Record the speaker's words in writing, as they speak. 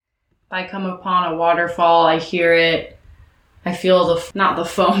I come upon a waterfall, I hear it, I feel not the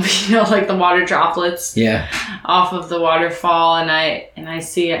foam, but like the water droplets off of the waterfall, and I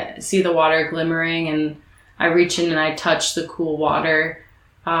see the water glimmering, and I reach in and I touch the cool water.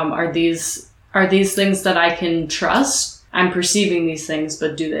 Are these things that I can trust? I'm perceiving these things,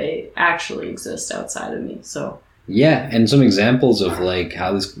 but do they actually exist outside of me? So yeah, and some examples of like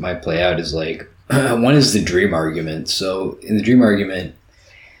how this might play out is like one is the dream argument. So in the dream argument,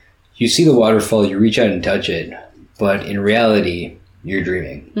 you see the waterfall, you reach out and touch it, but in reality, you're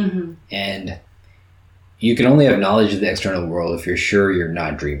dreaming. Mm-hmm. And you can only have knowledge of the external world if you're sure you're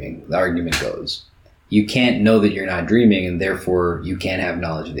not dreaming. The argument goes. You can't know that you're not dreaming, and therefore you can't have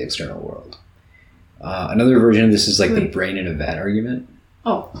knowledge of the external world. Another version of this is like the brain in a vat argument.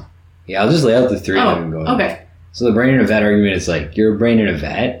 Oh. Yeah, I'll just lay out the three of them going. Okay. So the brain in a vat argument is like you're a brain in a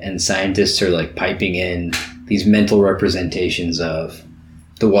vat, and scientists are like piping in these mental representations of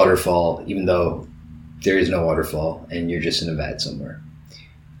the waterfall, even though there is no waterfall and you're just in a vat somewhere.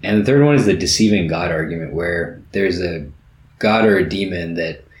 And the third one is the deceiving God argument, where there's a God or a demon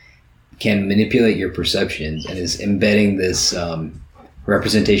that can manipulate your perceptions and is embedding this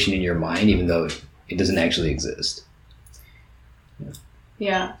representation in your mind, even though it doesn't actually exist.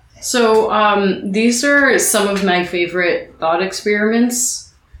 Yeah. So these are some of my favorite thought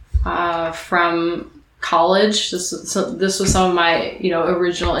experiments from college. This was some of my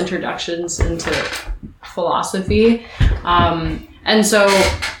original introductions into philosophy, and so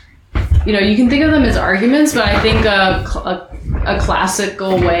you can think of them as arguments, but I think a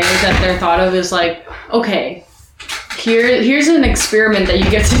classical way that they're thought of is like, okay, here's an experiment that you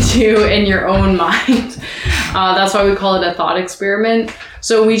get to do in your own mind. That's why we call it a thought experiment.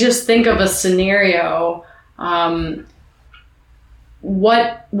 So we just think of a scenario.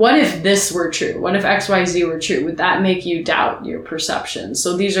 What if this were true? What if XYZ were true? Would that make you doubt your perception?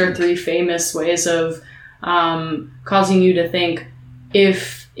 So these are three famous ways of causing you to think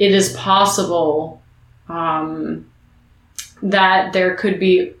if it is possible that there could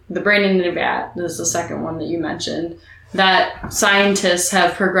be the brain in a vat. This is the second one that you mentioned, that scientists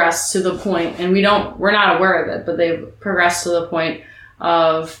have progressed to the point, and we're not aware of it, but they've progressed to the point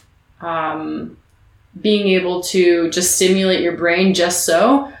of being able to just stimulate your brain just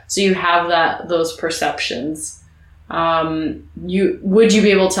so you have those perceptions. Would you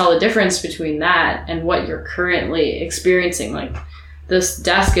be able to tell the difference between that and what you're currently experiencing? Like this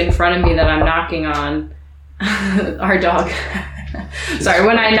desk in front of me that I'm knocking on, our dog. Sorry,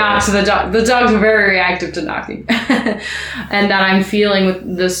 when I knocked, the dog's very reactive to knocking. And that I'm feeling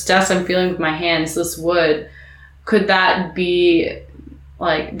with this desk, I'm feeling with my hands, this wood. Could that be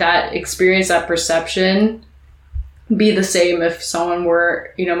like that experience, that perception be the same if someone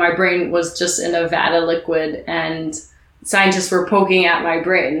were, my brain was just in a vat of liquid and scientists were poking at my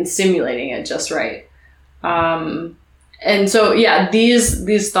brain and stimulating it just right. And so, yeah,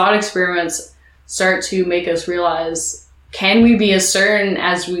 these thought experiments start to make us realize, can we be as certain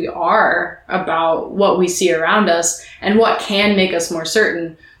as we are about what we see around us, and what can make us more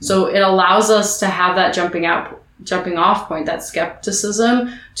certain? So it allows us to have that jumping off point, that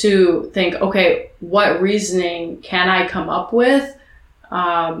skepticism, to think, okay, what reasoning can I come up with?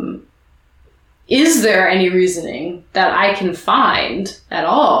 Is there any reasoning that I can find at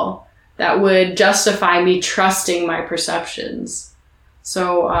all that would justify me trusting my perceptions?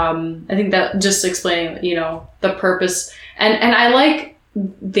 So I think that just explaining, the purpose. And I like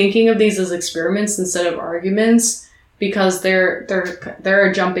thinking of these as experiments instead of arguments, because they're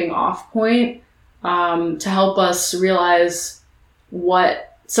a jumping off point to help us realize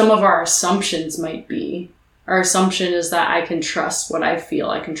what some of our assumptions might be. Our assumption is that I can trust what I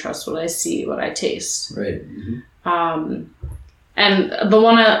feel, I can trust what I see, what I taste. Right. Mm-hmm. And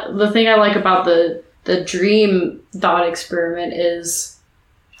the thing I like about the dream thought experiment is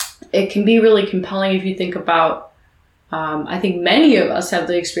it can be really compelling if you think about, I think many of us have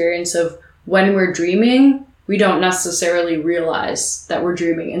the experience of when we're dreaming, we don't necessarily realize that we're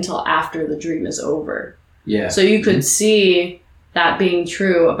dreaming until after the dream is over. Yeah. So you could see that being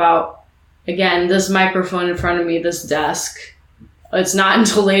true about, again, this microphone in front of me, this desk. It's not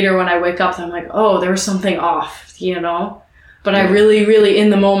until later when I wake up that I'm like, oh, there was something off, But I really, really, in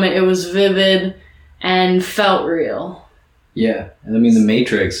the moment, it was vivid and felt real. Yeah. And I mean, The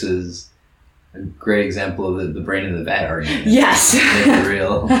Matrix is a great example of the brain in the vat argument. Yes. It's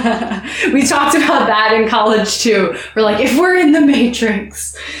real. We talked about that in college too. We're like, if we're in the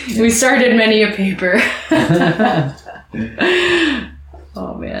Matrix, we started many a paper.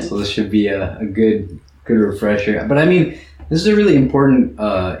 Oh man. So this should be a good refresher. But I mean, this is a really important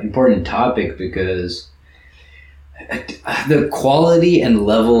topic, because the quality and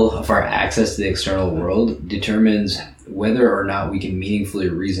level of our access to the external world determines whether or not we can meaningfully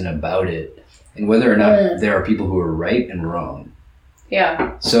reason about it, and whether or not there are people who are right and wrong.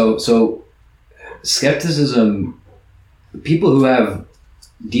 Yeah. So skepticism, people who have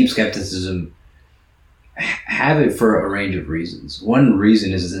deep skepticism have it for a range of reasons. One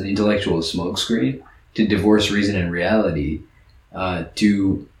reason is an intellectual smokescreen to divorce reason and reality,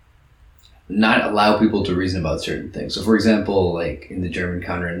 to not allow people to reason about certain things. So for example, like in the German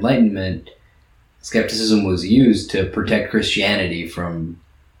counter-enlightenment, skepticism was used to protect Christianity from,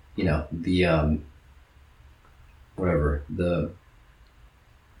 the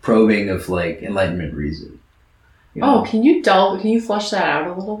probing of like Enlightenment reason. Can you flesh that out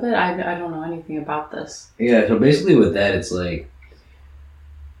a little bit? I don't know anything about this. Yeah, so basically with that, it's like,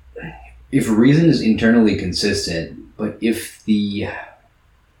 if reason is internally consistent, but if the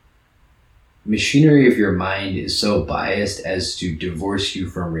machinery of your mind is so biased as to divorce you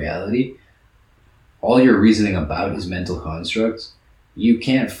from reality, all you're reasoning about is mental constructs, you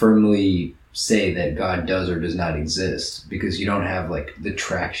can't firmly say that God does or does not exist, because you don't have like the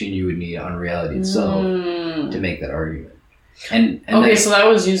traction you would need on reality itself to make that argument. And okay, so that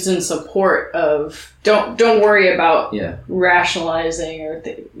was used in support of don't worry about rationalizing or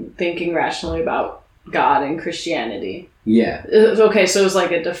thinking rationally about God and Christianity. Yeah. Okay, so it was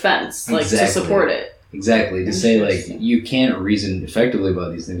like a defense, like to support it. Exactly, to say like you can't reason effectively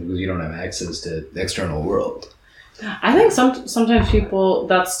about these things because you don't have access to the external world. I think sometimes people,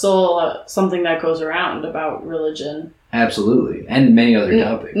 that's still something that goes around about religion. Absolutely, and many other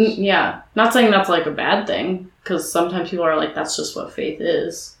topics. Yeah, not saying that's like a bad thing, because sometimes people are like, that's just what faith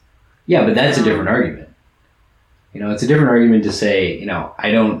is. Yeah, but that's a different argument. It's a different argument to say,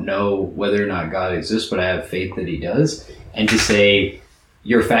 I don't know whether or not God exists, but I have faith that he does. And to say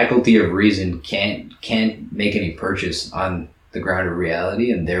your faculty of reason can't make any purchase on the ground of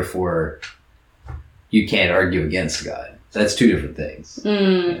reality, and therefore you can't argue against God. That's two different things.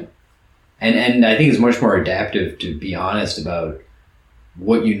 And I think it's much more adaptive to be honest about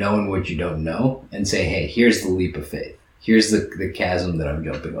what you know and what you don't know, and say, hey, here's the leap of faith. Here's the chasm that I'm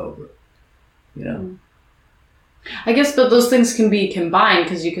jumping over. I guess, but those things can be combined,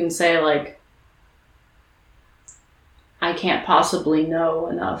 because you can say, like, I can't possibly know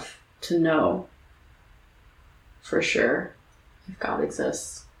enough to know for sure if God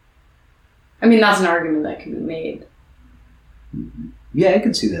exists. I mean, that's an argument that can be made. Yeah, I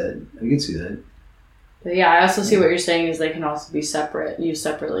can see that. But yeah, I also see what you're saying is they can also be used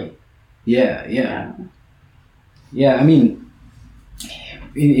separately. Yeah. I mean,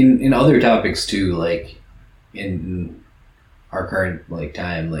 in other topics too, like in our current like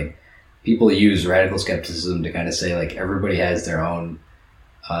time, like people use radical skepticism to kind of say like everybody has their own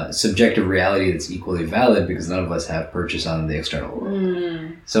subjective reality that's equally valid, because none of us have purchase on the external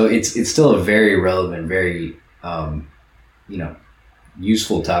world. So it's still a very relevant, very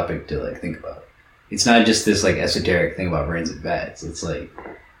useful topic to like think about. It's not just this like esoteric thing about brains and vats. It's like,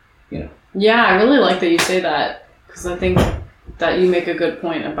 Yeah, I really like that you say that, because I think that you make a good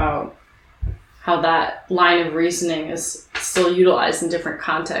point about how that line of reasoning is still utilized in different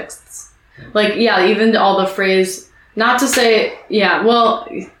contexts. Like, yeah, even all the phrase, not to say,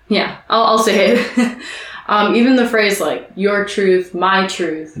 I'll say it. Even the phrase like your truth, my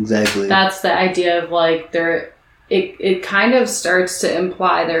truth. Exactly. That's the idea of like it kind of starts to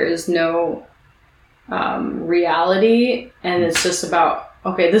imply there is no reality, and it's just about,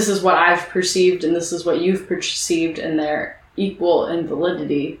 okay, this is what I've perceived and this is what you've perceived, and they're equal in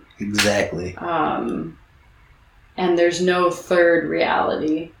validity. Exactly. And there's no third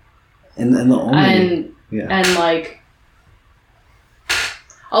reality. And the only and like,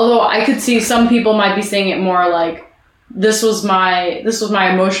 although I could see some people might be saying it more like, this was my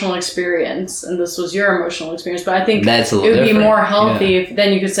emotional experience and this was your emotional experience, but I think it would be more healthy if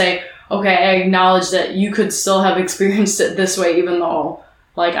then you could say, okay, I acknowledge that you could still have experienced it this way, even though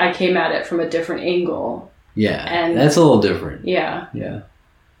like I came at it from a different angle. Yeah, and that's a little different. Yeah. Yeah.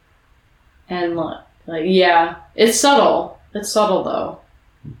 And like, yeah, it's subtle. It's subtle though.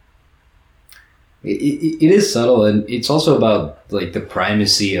 It is subtle, and it's also about like the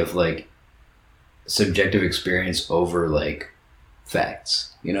primacy of like subjective experience over like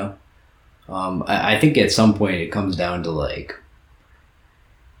facts, I think at some point it comes down to like,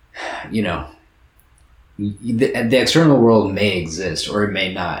 the external world may exist or it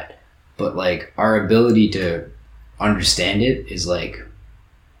may not, but like our ability to understand it is like,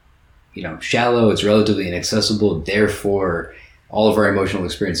 shallow, it's relatively inaccessible, therefore all of our emotional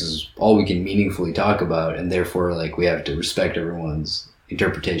experiences, all we can meaningfully talk about, and therefore like we have to respect everyone's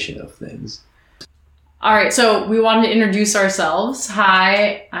interpretation of things. All right, so we wanted to introduce ourselves.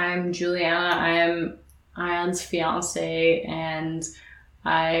 Hi, I'm Juliana. I am Ion's fiance, and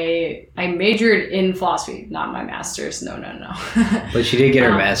I majored in philosophy, not my master's. No. But she did get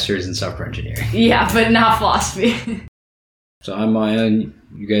her master's in software engineering. Yeah, but not philosophy. So I'm Ion.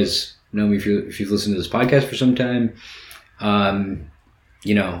 You guys know me if you've listened to this podcast for some time.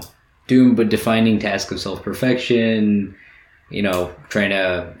 Doom but defining task of self-perfection. Trying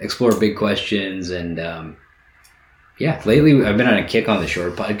to explore big questions, and lately I've been on a kick on the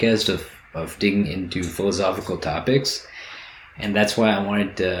Short podcast of digging into philosophical topics, and that's why I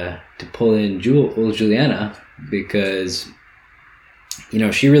wanted to pull in Juliana, because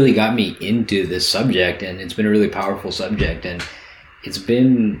she really got me into this subject, and it's been a really powerful subject, and it's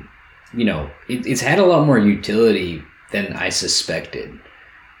been it's had a lot more utility than I suspected.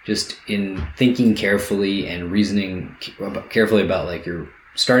 Just in thinking carefully and reasoning carefully about, like, you're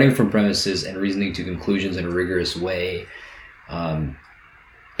starting from premises and reasoning to conclusions in a rigorous way, and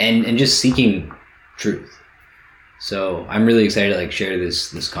just seeking truth. So I'm really excited to, like, share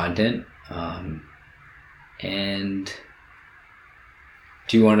this content. And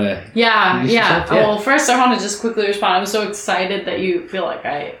do you want to? Yeah. Well, first I want to just quickly respond. I'm so excited that you feel like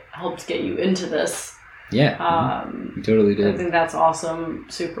I helped get you into this. Yeah, you totally did. I think that's awesome.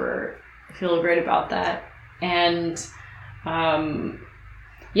 I feel great about that. And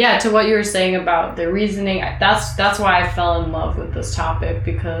to what you were saying about the reasoning, that's why I fell in love with this topic,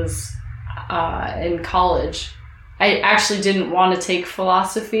 because in college I actually didn't want to take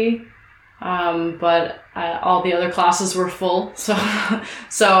philosophy, but all the other classes were full, so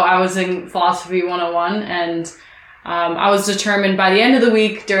I was in Philosophy 101, and I was determined by the end of the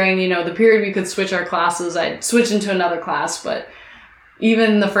week, during the period we could switch our classes, I'd switch into another class. But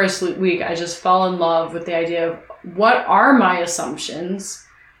even the first week, I just fell in love with the idea of what are my assumptions,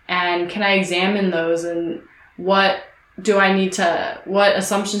 and can I examine those, and what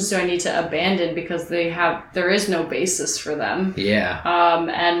assumptions do I need to abandon because there is no basis for them. Yeah.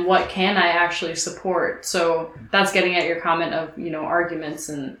 And what can I actually support? So that's getting at your comment of arguments,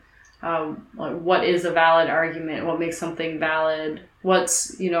 and like, what is a valid argument? What makes something valid? What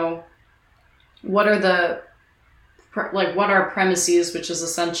are premises, which is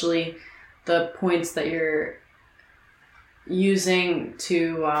essentially the points that you're using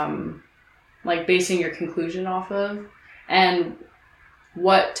to basing your conclusion off of, and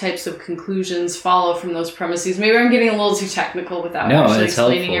what types of conclusions follow from those premises. Maybe I'm getting a little too technical without actually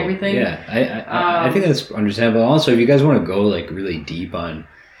explaining everything. Yeah, I think that's understandable. Also, if you guys want to go, like, really deep on,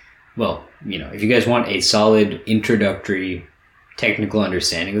 if you guys want a solid introductory technical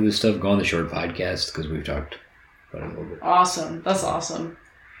understanding of this stuff, go on the Short podcast, because we've talked about it a little bit. Awesome. That's awesome.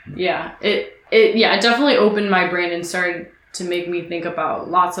 Yeah. It definitely opened my brain and started to make me think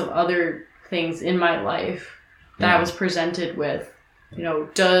about lots of other things in my life that I was presented with.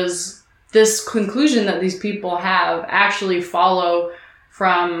 Does this conclusion that these people have actually follow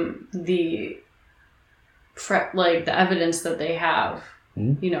from the evidence that they have?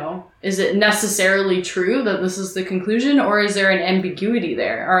 Is it necessarily true that this is the conclusion, or is there an ambiguity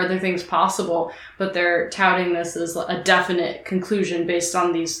there? Are other things possible, but they're touting this as a definite conclusion based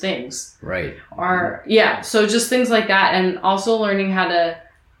on these things? Right. So just things like that, and also learning how to,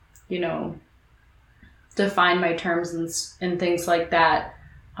 define my terms and things like that,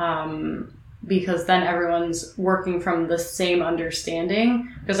 because then everyone's working from the same understanding.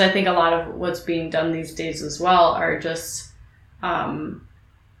 Because I think a lot of what's being done these days as well are just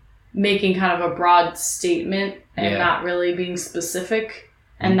making kind of a broad statement and not really being specific,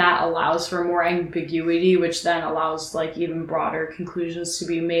 and that allows for more ambiguity, which then allows, like, even broader conclusions to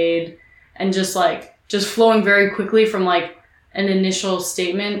be made, and just flowing very quickly from, like, an initial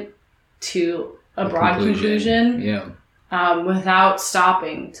statement to a broad conclusion. Without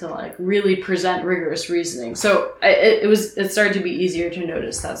stopping to, like, really present rigorous reasoning. So it started to be easier to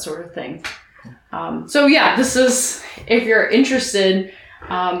notice that sort of thing. This is, if you're interested,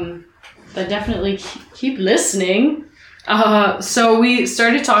 then definitely keep listening. So we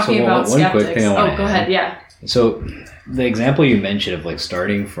started talking about skeptics. Quick thing I want to go ahead. Yeah. So the example you mentioned of, like,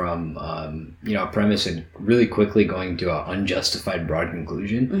 starting from a premise and really quickly going to an unjustified broad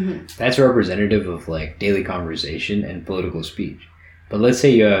conclusion, that's representative of, like, daily conversation and political speech. But let's say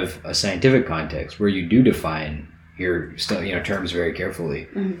you have a scientific context where you do define your terms very carefully.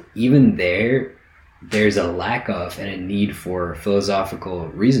 Even there's a lack of and a need for philosophical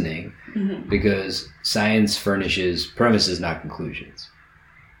reasoning, because science furnishes premises, not conclusions.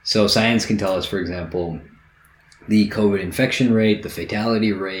 So science can tell us, for example, the COVID infection rate, the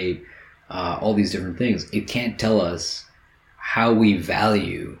fatality rate, all these different things. It can't tell us how we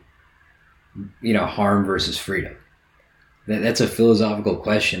value harm versus freedom. That's a philosophical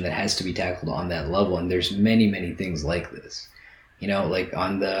question that has to be tackled on that level, and there's many, many things like this. Like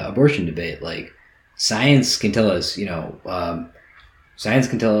on the abortion debate, like science can tell us, science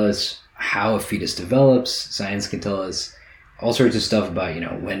can tell us how a fetus develops. Science can tell us all sorts of stuff about,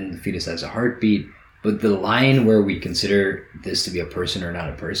 when the fetus has a heartbeat. But the line where we consider this to be a person or not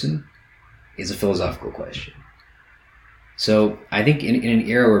a person is a philosophical question. So I think in an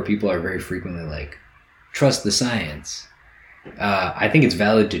era where people are very frequently like, trust the science, I think it's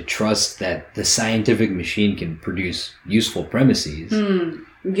valid to trust that the scientific machine can produce useful premises.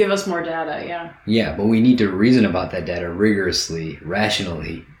 Give us more data, yeah. Yeah, but we need to reason about that data rigorously,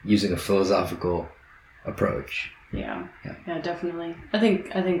 rationally, using a philosophical approach. Yeah, definitely. I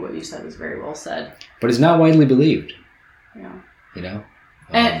think what you said was very well said. But it's not widely believed. Yeah.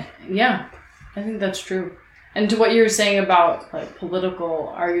 And I think that's true. And to what you were saying about like political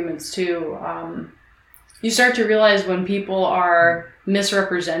arguments too, you start to realize when people are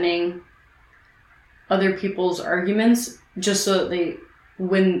misrepresenting other people's arguments just so that they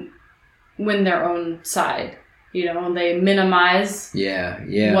win their own side. They minimize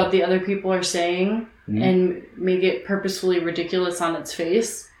what the other people are saying and make it purposefully ridiculous on its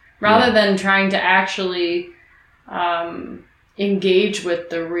face rather than trying to actually engage with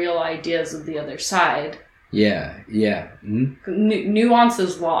the real ideas of the other side. Nuance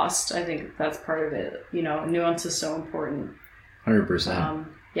is lost. I think that's part of it. Nuance is so important. 100%.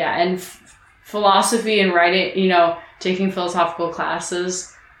 And philosophy and writing, taking philosophical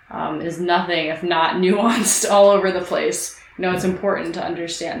classes is nothing if not nuanced all over the place. It's important to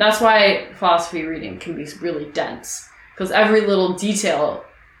understand. That's why philosophy reading can be really dense, because every little detail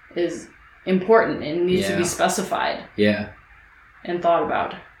is important and needs to be specified. And thought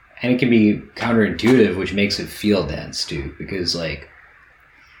about. And it can be counterintuitive, which makes it feel dense too, because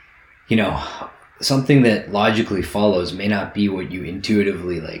something that logically follows may not be what you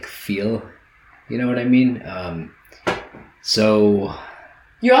intuitively feel. You know what I mean? So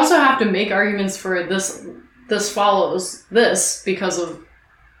you also have to make arguments for this follows this because of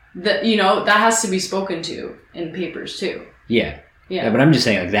that. That has to be spoken to in papers too. Yeah, but I'm just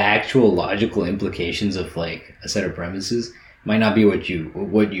saying the actual logical implications of a set of premises might not be what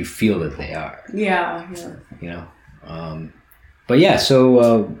you feel that they are. But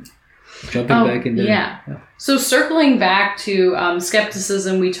so jumping back into so circling back to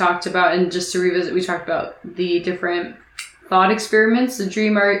skepticism, we talked about, and just to revisit, we talked about the different thought experiments, the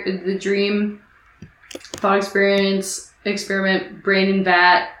dream thought experiment, brain and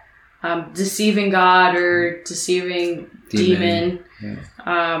vat, deceiving God or deceiving demon.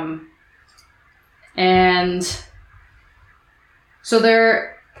 And so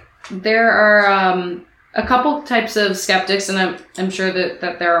there are a couple types of skeptics, and I'm sure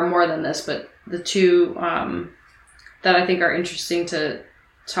that there are more than this, but the two that I think are interesting to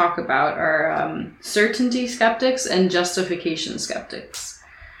talk about are certainty skeptics and justification skeptics.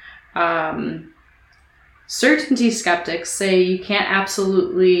 Certainty skeptics say you can't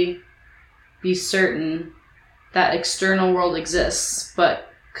absolutely be certain that external world exists,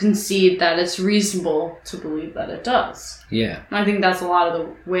 but concede that it's reasonable to believe that it does. And I think that's a lot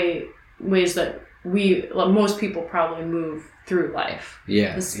of the ways that most people probably move through life.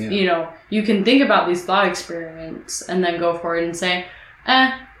 You can think about these thought experiments and then go forward and say,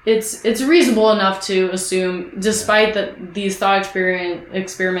 it's reasonable enough to assume, despite that these thought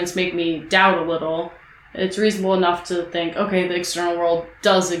experiments make me doubt a little, it's reasonable enough to think, okay, the external world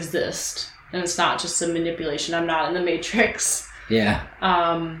does exist, and it's not just a manipulation. I'm not in the Matrix.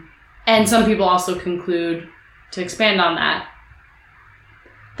 And some people also conclude, to expand on that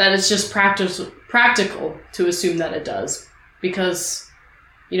it's just practical to assume that it does. Because,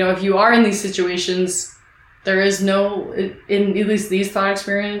 if you are in these situations, there is no, in at least these thought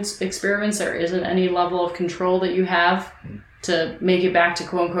experiments, there isn't any level of control that you have to make it back to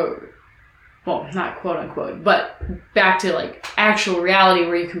quote unquote, well, not quote unquote, but back to actual reality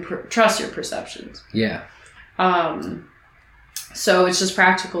where you can trust your perceptions. So it's just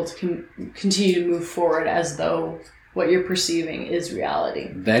practical to continue to move forward as though what you're perceiving is reality.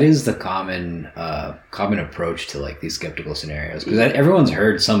 That is the common approach to these skeptical scenarios, because everyone's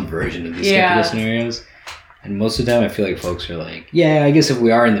heard some version of these skeptical scenarios, and most of the time I feel like folks are like, I guess if we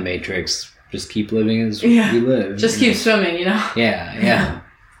are in the Matrix, just keep living as we live. Just keep swimming,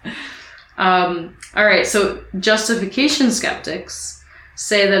 All right, so justification skeptics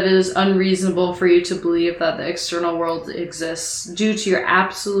say that it is unreasonable for you to believe that the external world exists due to your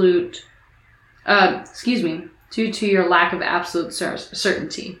due to your lack of absolute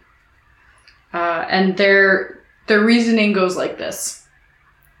certainty. And their reasoning goes like this.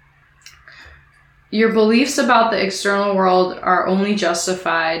 your beliefs about the external world are only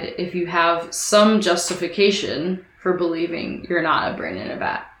justified if you have some justification for believing you're not a brain in a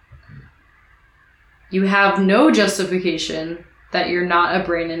vat. You have no justification that you're not a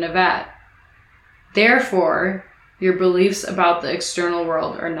brain in a vat. Therefore, your beliefs about the external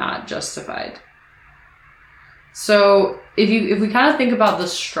world are not justified. So if we kind of think about the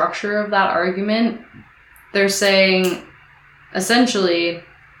structure of that argument, they're saying essentially,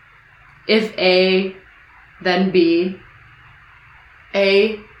 if A, then B,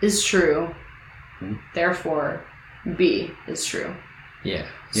 A is true, therefore B is true. Yeah.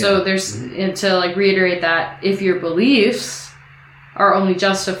 So there's, and to like reiterate that, if your beliefs are only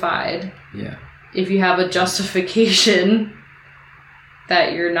justified, if you have a justification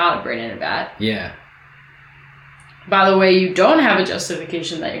that you're not a brain in a vat. Yeah. By the way, you don't have a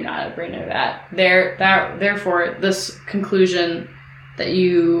justification that you're not a brain in a vat. Therefore, this conclusion that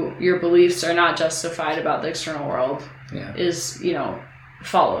your beliefs are not justified about the external world is,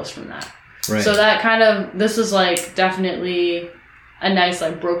 follows from that. Right. So that kind of, this is like definitely a nice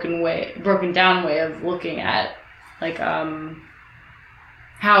like broken down way of looking at like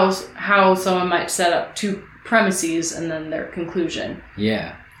how someone might set up two premises and then their conclusion.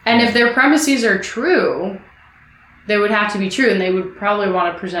 Yeah. And if their premises are true, they would have to be true, and they would probably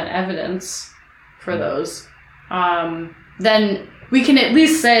want to present evidence for those. Then we can at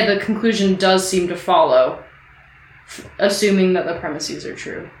least say the conclusion does seem to follow, assuming that the premises are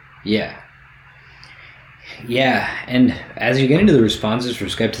true. Yeah. Yeah, and as you get into the responses for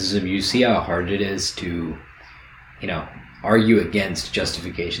skepticism, you see how hard it is to, argue against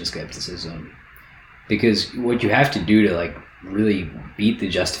justification skepticism. Because what you have to do to, like, really beat the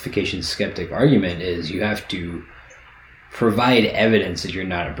justification skeptic argument is you have to provide evidence that you're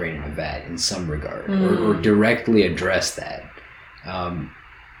not a brain in a vat in some regard, or directly address that.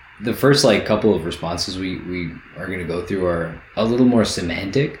 The first, couple of responses we are going to go through are a little more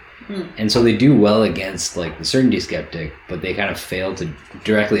semantic. And so they do well against the certainty skeptic, but they kind of fail to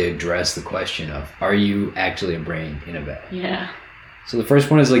directly address the question of, are you actually a brain in a vat? Yeah. So the first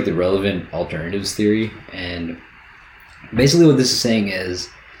one is the relevant alternatives theory. And basically what this is saying is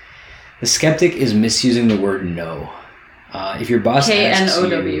the skeptic is misusing the word no. If your boss asks you...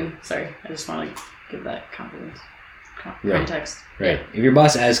 K-N-O-W. Sorry, I just want to give that context. Right. If your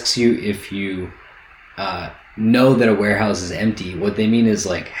boss asks you if you... know that a warehouse is empty, what they mean is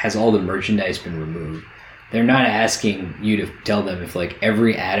has all the merchandise been removed? They're not asking you to tell them if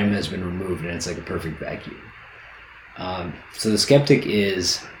every atom has been removed and it's a perfect vacuum. So the skeptic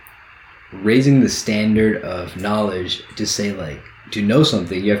is raising the standard of knowledge to say to know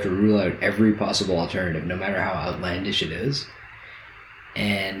something you have to rule out every possible alternative, no matter how outlandish it is.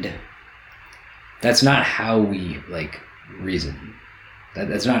 And that's not how we reason.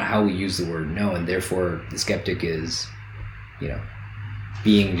 That's not how we use the word no, and therefore the skeptic is,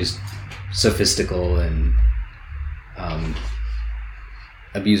 being just sophistical and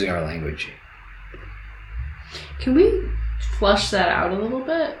abusing our language. Can we flush that out a little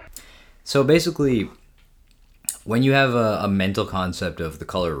bit? So basically, when you have a mental concept of the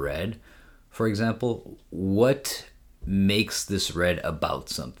color red, for example, what makes this red about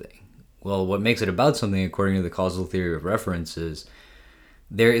something? Well, what makes it about something, according to the causal theory of reference, is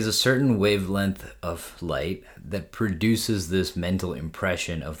there is a certain wavelength of light that produces this mental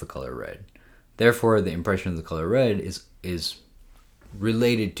impression of the color red. Therefore, the impression of the color red is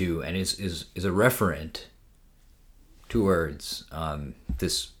related to and is a referent towards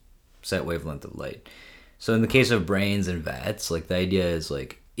this set wavelength of light. So in the case of brains and vats, the idea is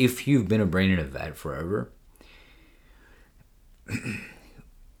if you've been a brain in a vat forever,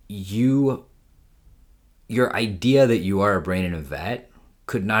 your idea that you are a brain in a vat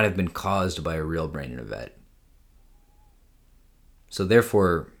could not have been caused by a real brain in a vat. So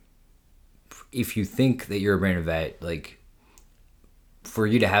therefore, if you think that you're a brain in a vat, for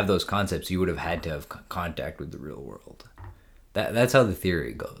you to have those concepts, you would have had to have contact with the real world. That's how the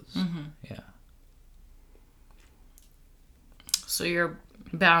theory goes. Mm-hmm. Yeah. So you're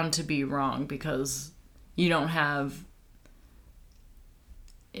bound to be wrong because you don't have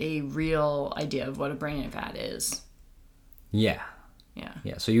a real idea of what a brain in a vat is. Yeah. Yeah.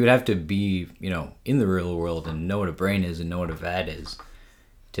 Yeah. So you would have to be, in the real world and know what a brain is and know what a vat is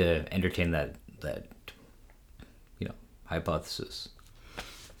to entertain that hypothesis.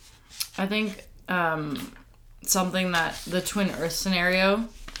 I think something that the twin Earth scenario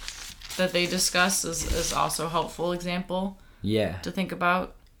that they discuss is also a helpful example. Yeah. To think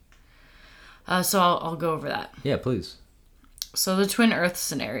about. So I'll go over that. Yeah, please. So the twin Earth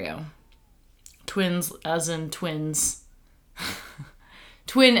scenario. Twins as in twins.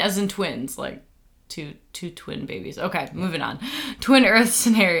 Twin as in twins, two twin babies. Okay, moving on. Twin Earth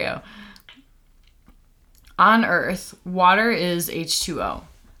scenario. On Earth, water is H2O.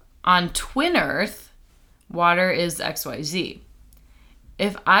 On Twin Earth, water is XYZ.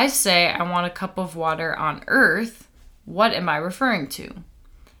 If I say I want a cup of water on Earth, what am I referring to?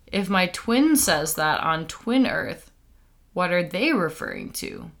 If my twin says that on Twin Earth, what are they referring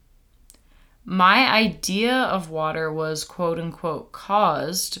to? My idea of water was quote unquote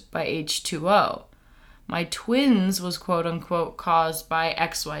caused by H2O. My twins was quote unquote caused by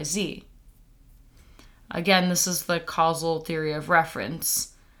XYZ. Again, this is the causal theory of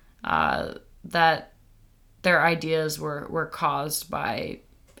reference, that their ideas were caused by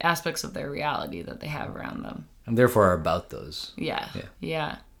aspects of their reality that they have around them. And therefore are about those. Yeah.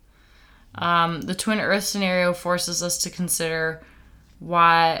 The Twin Earth scenario forces us to consider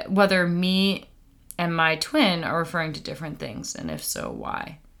whether me and my twin are referring to different things, and if so,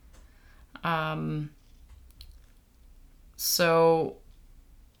 why. I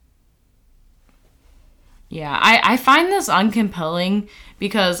find this uncompelling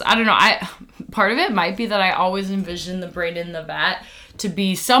because, I don't know, part of it might be that I always envision the brain in the vat to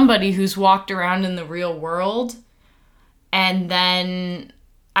be somebody who's walked around in the real world, and then,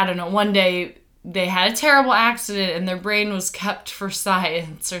 I don't know, one day they had a terrible accident and their brain was kept for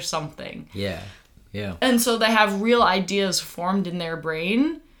science or something. Yeah. And so they have real ideas formed in their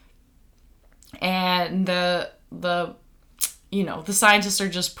brain, and the scientists are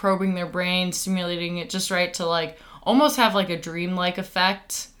just probing their brain, stimulating it just right to like almost have like a dreamlike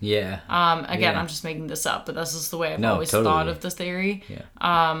effect. Yeah. I'm just making this up, but this is the way I've always thought of the theory.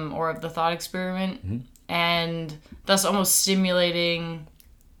 Yeah. Or of the thought experiment. Mm-hmm. And thus almost stimulating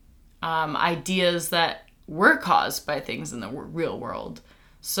ideas that were caused by things in the real world.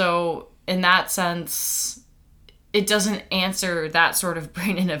 So in that sense, it doesn't answer that sort of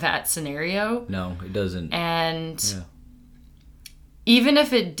brain in a vat scenario. No, it doesn't. And even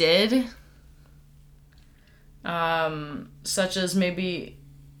if it did, such as maybe,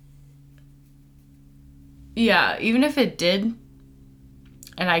 even if it did,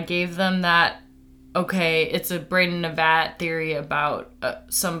 and I gave them that, okay, it's a brain in a vat theory about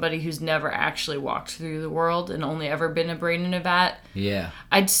somebody who's never actually walked through the world and only ever been a brain in a vat. Yeah.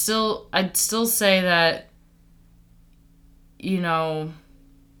 I'd still say that,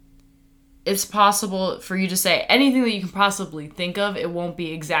 it's possible for you to say anything that you can possibly think of. It won't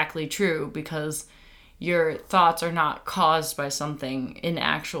be exactly true because your thoughts are not caused by something in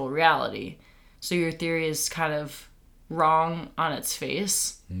actual reality. So your theory is kind of wrong on its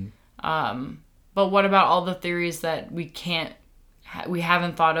face. Mm-hmm. But what about all the theories that we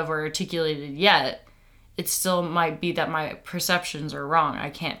haven't thought of or articulated yet? It still might be that my perceptions are wrong. I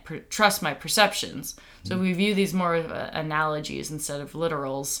can't trust my perceptions. Mm-hmm. So we view these more as analogies instead of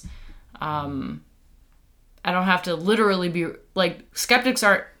literals. I don't have to literally be like, skeptics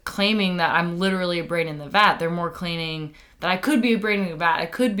aren't claiming that I'm literally a brain in the vat. They're more claiming that I could be a brain in the vat. I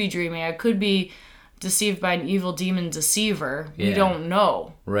could be dreaming. I could be deceived by an evil demon deceiver. Yeah. We don't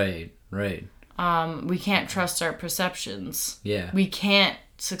know. Right. We can't trust our perceptions. Yeah. We can't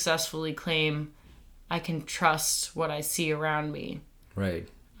successfully claim I can trust what I see around me. Right.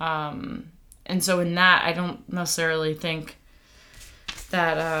 And so in that, I don't necessarily think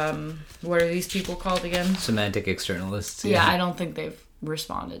that, what are these people called again? Semantic externalists. Yeah, I don't think they've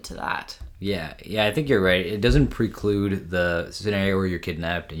responded to that. Yeah, I think you're right. It doesn't preclude the scenario where you're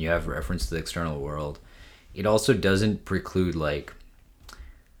kidnapped and you have reference to the external world. It also doesn't preclude, like,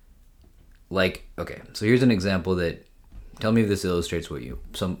 okay, so here's an example that, tell me if this illustrates an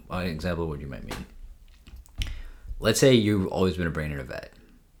example of what you might mean. Let's say you've always been a brain in a vat.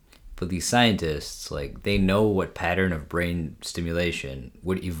 But these scientists, like, they know what pattern of brain stimulation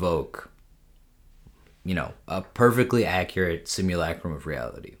would evoke, a perfectly accurate simulacrum of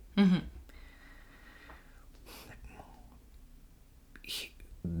reality. Mm-hmm.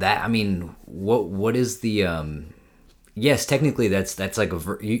 That, I mean, what is the, yes, technically that's like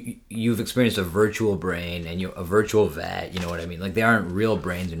you've experienced a virtual brain and a virtual vat, you know what I mean? Like, they aren't real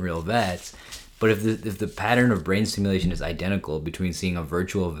brains in real vats. But if the pattern of brain stimulation is identical between seeing a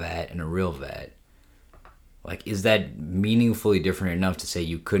virtual vat and a real vat, like, is that meaningfully different enough to say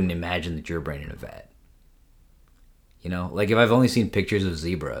you couldn't imagine that you're a brain in a vat? Like, if I've only seen pictures of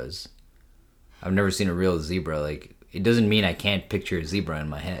zebras, I've never seen a real zebra, like, it doesn't mean I can't picture a zebra in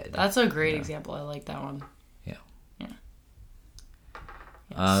my head. That's a great example. I like that one. Yeah.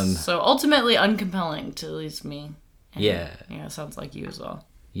 Yes. So ultimately uncompelling to at least me. And, yeah. Sounds like you as well.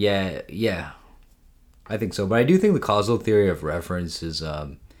 Yeah. I think so, but I do think the causal theory of reference is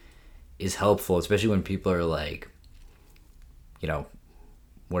helpful, especially when people are like,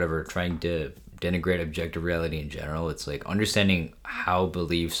 trying to denigrate objective reality in general. It's like understanding how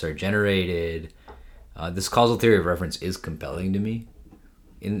beliefs are generated. This causal theory of reference is compelling to me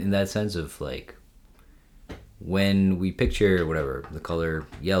in that sense of like when we picture whatever, the color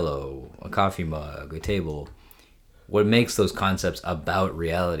yellow, a coffee mug, a table, what makes those concepts about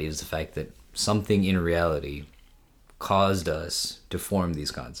reality is the fact that something in reality caused us to form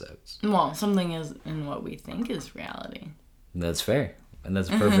these concepts. Well, something is in what we think is reality. That's fair. And that's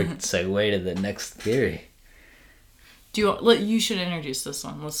a perfect segue to the next theory. You should introduce this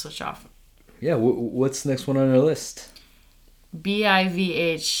one. Let's switch off. Yeah, what's the next one on our list?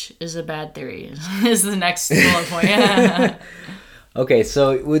 BIVH is a bad theory is the next bullet point. Okay,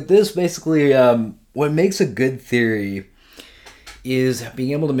 so with this, basically, what makes a good theory is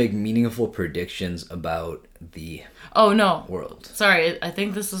being able to make meaningful predictions about the world. Sorry, I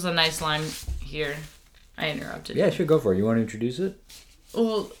think this is a nice line here. I interrupted. Yeah, sure, go for it. You want to introduce it?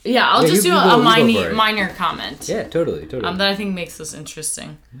 Well, yeah, I'll just do a minor comment. Yeah, totally. That I think makes this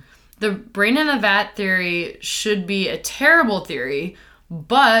interesting. The brain in a vat theory should be a terrible theory,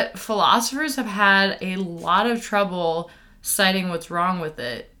 but philosophers have had a lot of trouble citing what's wrong with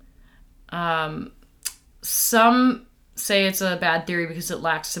it. Some say it's a bad theory because it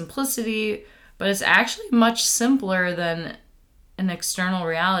lacks simplicity, but it's actually much simpler than an external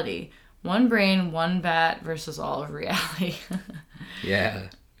reality. One brain, one vat versus all of reality. Yeah.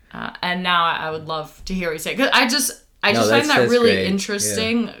 And now I would love to hear what you say. Because I just find that really great.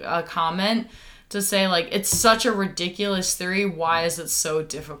 Interesting comment to say, like, it's such a ridiculous theory. Why is it so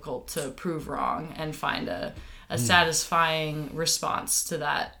difficult to prove wrong and find a satisfying response to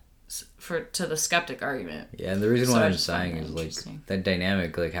that, to the skeptic argument? Yeah, and the reason why I'm saying is, like, that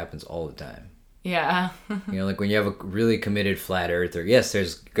dynamic, like, happens all the time. Yeah. You know, like when you have a really committed flat earther, yes,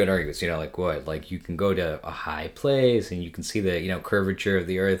 there's good arguments, you know, like what? Like you can go to a high place and you can see the, you know, curvature of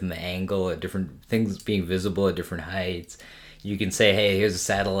the earth and the angle at different things being visible at different heights. You can say, hey, here's a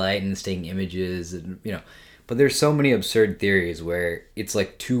satellite and it's taking images and, you know, but there's so many absurd theories where it's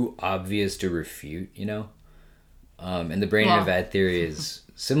like too obvious to refute, you know? And the brain in a vat theory is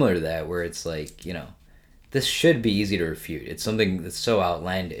similar to that, where it's like, you know, this should be easy to refute. It's something that's so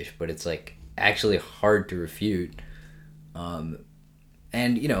outlandish, but it's like, actually hard to refute.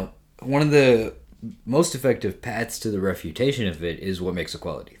 And you know, one of the most effective paths to the refutation of it is what makes a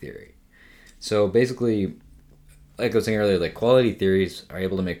quality theory. So basically, like I was saying earlier, like quality theories are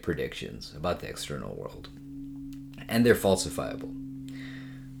able to make predictions about the external world, and they're falsifiable.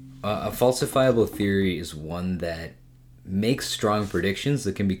 A falsifiable theory is one that makes strong predictions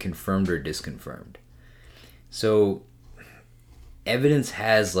that can be confirmed or disconfirmed. So evidence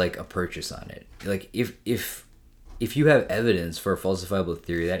has like a purchase on it. Like if you have evidence for a falsifiable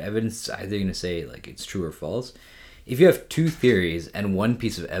theory, that evidence is either going to say like it's true or false. If you have two theories and one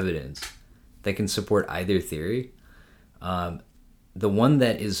piece of evidence that can support either theory, the one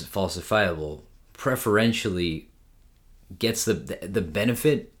that is falsifiable preferentially gets the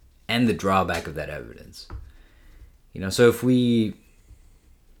benefit and the drawback of that evidence. You know, so if we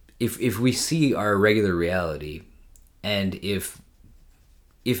see our regular reality, and if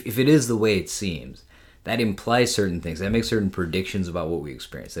it is the way it seems, that implies certain things. That makes certain predictions about what we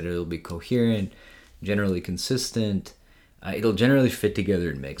experience. That it'll be coherent, generally consistent. It'll generally fit together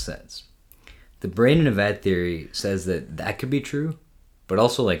and make sense. The brain in a vat theory says that could be true, but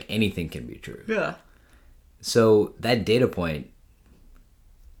also like anything can be true. Yeah. So that data point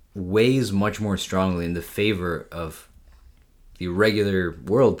weighs much more strongly in the favor of the regular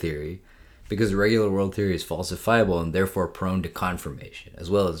world theory, because the regular world theory is falsifiable and therefore prone to confirmation as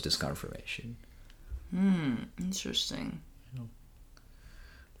well as disconfirmation. Interesting.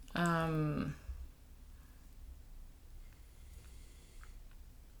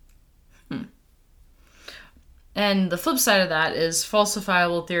 And the flip side of that is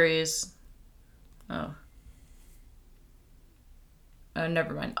falsifiable theories.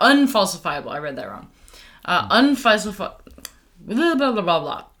 Never mind. Unfalsifiable. I read that wrong. Unfalsifiable. Blah, blah, blah, blah,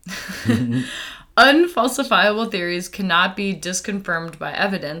 blah. Unfalsifiable theories cannot be disconfirmed by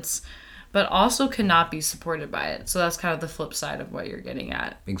evidence, but also cannot be supported by it. So that's kind of the flip side of what you're getting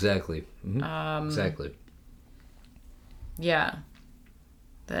at. Exactly. Mm-hmm. Exactly. Yeah.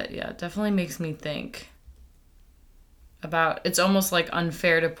 That definitely makes me think about, it's almost like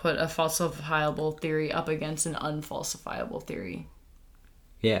unfair to put a falsifiable theory up against an unfalsifiable theory.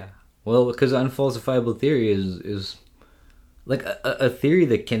 Yeah. Well, because unfalsifiable theory is like a theory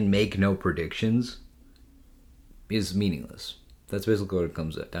that can make no predictions is meaningless. That's basically what it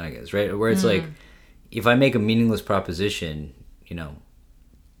comes down, I guess, right? Where it's like, if I make a meaningless proposition, you know,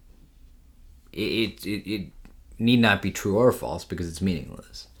 it need not be true or false because it's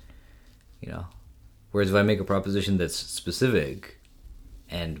meaningless, you know? Whereas if I make a proposition that's specific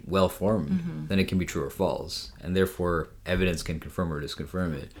and well-formed, then it can be true or false. And therefore, evidence can confirm or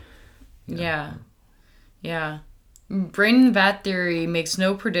disconfirm it. Yeah. Yeah. Brain in the vat theory makes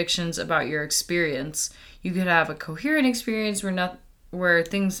no predictions about your experience. You could have a coherent experience where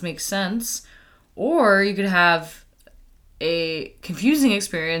things make sense, or you could have a confusing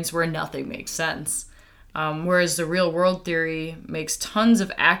experience where nothing makes sense. Whereas the real world theory makes tons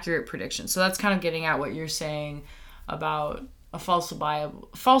of accurate predictions. So that's kind of getting at what you're saying about a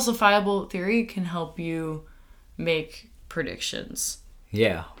falsifiable theory can help you make predictions.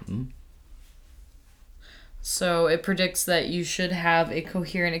 Yeah. So it predicts that you should have a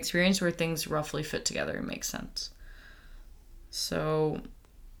coherent experience where things roughly fit together and make sense. So,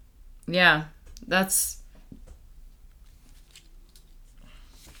 yeah, that's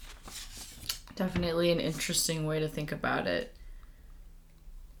definitely an interesting way to think about it.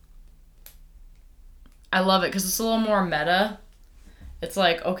 I love it because it's a little more meta. It's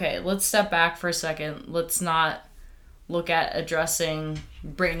like, okay, let's step back for a second. Let's not look at addressing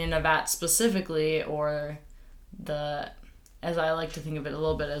brain in a vat specifically, or as I like to think of it a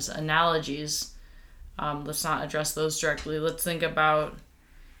little bit as analogies. Let's not address those directly. Let's think about,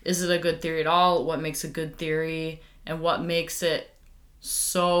 is it a good theory at all? What makes a good theory? And what makes it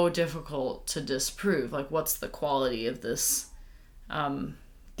so difficult to disprove? Like, what's the quality of this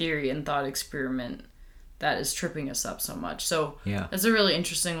theory and thought experiment that is tripping us up so much? So it's a really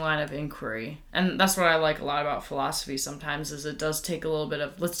interesting line of inquiry. And that's what I like a lot about philosophy sometimes, is it does take a little bit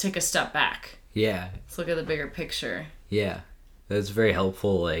of, let's take a step back. Yeah. Let's look at the bigger picture. Yeah. That's very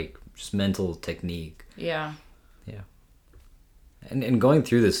helpful, like, just mental technique. Yeah. Yeah. And going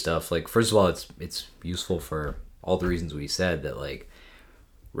through this stuff, like, first of all, it's useful for all the reasons we said, that, like,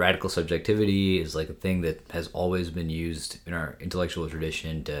 radical subjectivity is, like, a thing that has always been used in our intellectual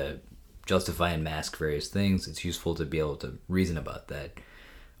tradition to justify and mask various things. It's useful to be able to reason about that.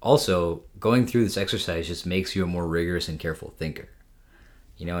 Also, going through this exercise just makes you a more rigorous and careful thinker.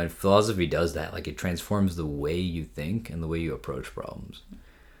 You know, and philosophy does that. Like, it transforms the way you think and the way you approach problems.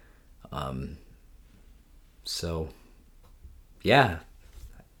 So, yeah.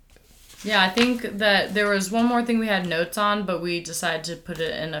 Yeah, I think that there was one more thing we had notes on, but we decided to put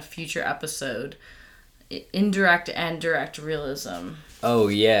it in a future episode. Indirect and direct realism. Oh,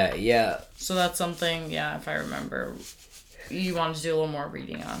 yeah, yeah. So that's something, if I remember, you wanted to do a little more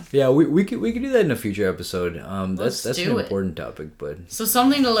reading on. Yeah, we could do that in a future episode. That's an important topic, but so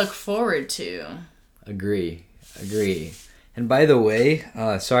something to look forward to. Agree. And by the way,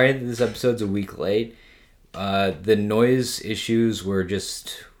 sorry that this episode's a week late. The noise issues were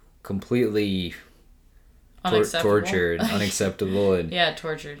just completely tortured, unacceptable, and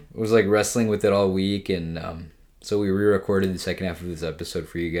tortured. It was like wrestling with it all week, and so we re-recorded the second half of this episode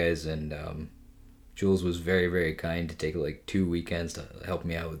for you guys, and Jules was very, very kind to take like 2 weekends to help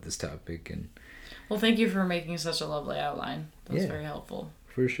me out with this topic. And well, thank you for making such a lovely outline. That was very helpful.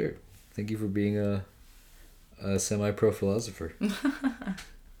 For sure. Thank you for being a semi-pro philosopher.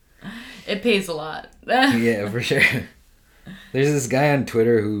 It pays a lot. Yeah, for sure. There's this guy on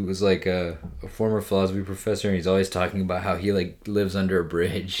Twitter who was like a former philosophy professor, and he's always talking about how he like lives under a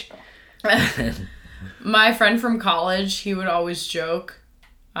bridge. My friend from college, he would always joke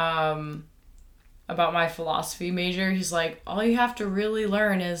about my philosophy major. He's like, all you have to really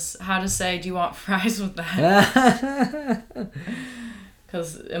learn is how to say, do you want fries with that?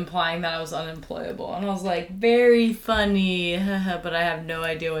 Because implying that I was unemployable. And I was like, very funny, but I have no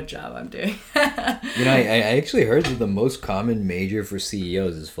idea what job I'm doing. You know, I actually heard that the most common major for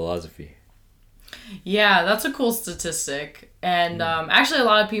CEOs is philosophy. Yeah, that's a cool statistic. And actually a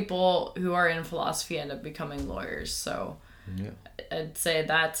lot of people who are in philosophy end up becoming lawyers. So I'd say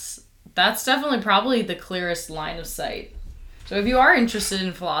that's definitely probably the clearest line of sight. So if you are interested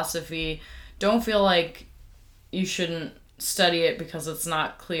in philosophy, don't feel like you shouldn't study it because it's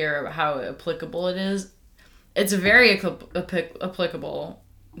not clear how applicable it is. It's very applicable,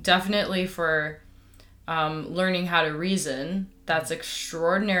 definitely for learning how to reason. That's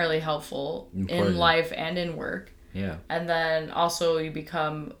extraordinarily helpful in life and in work. Yeah. And then also you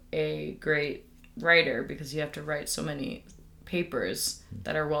become a great writer because you have to write so many papers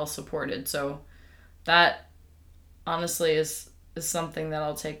that are well supported. So that honestly is something that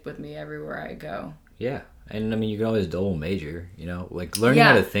I'll take with me everywhere I go. Yeah. And I mean, you can always double major, you know, like learning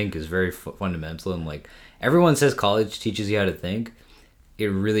how to think is very fundamental. And like everyone says college teaches you how to think. It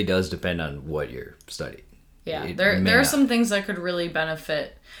really does depend on what you're studying. Yeah, there are some things that could really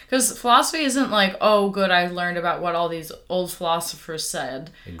benefit. Because philosophy isn't like, oh, good, I learned about what all these old philosophers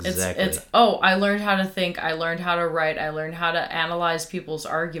said. Exactly. It's oh, I learned how to think, I learned how to write, I learned how to analyze people's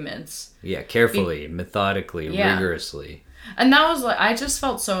arguments. Yeah, carefully, methodically, rigorously. And that was like, I just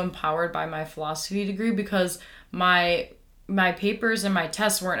felt so empowered by my philosophy degree because my papers and my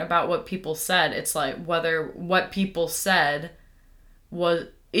tests weren't about what people said. It's like whether what people said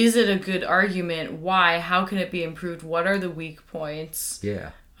is it a good argument? Why? How can it be improved? What are the weak points?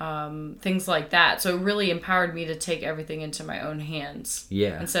 Yeah. Things like that. So it really empowered me to take everything into my own hands.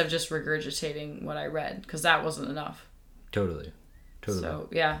 Yeah. Instead of just regurgitating what I read, because that wasn't enough. Totally. So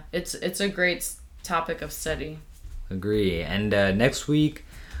yeah, it's a great topic of study. Agree. And next week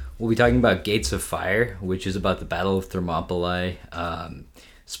we'll be talking about Gates of Fire, which is about the Battle of Thermopylae.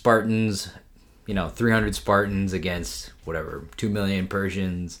 Spartans, 300 Spartans against 2 million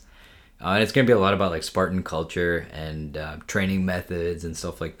Persians. And it's going to be a lot about like Spartan culture and training methods and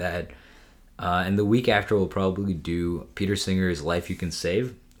stuff like that. And the week after we'll probably do Peter Singer's Life You Can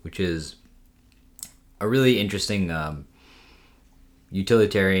Save, which is a really interesting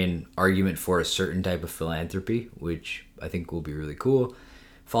utilitarian argument for a certain type of philanthropy, which I think will be really cool.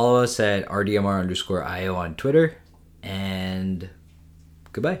 Follow us at rdmr_io on Twitter, and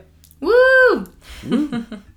goodbye. Woo!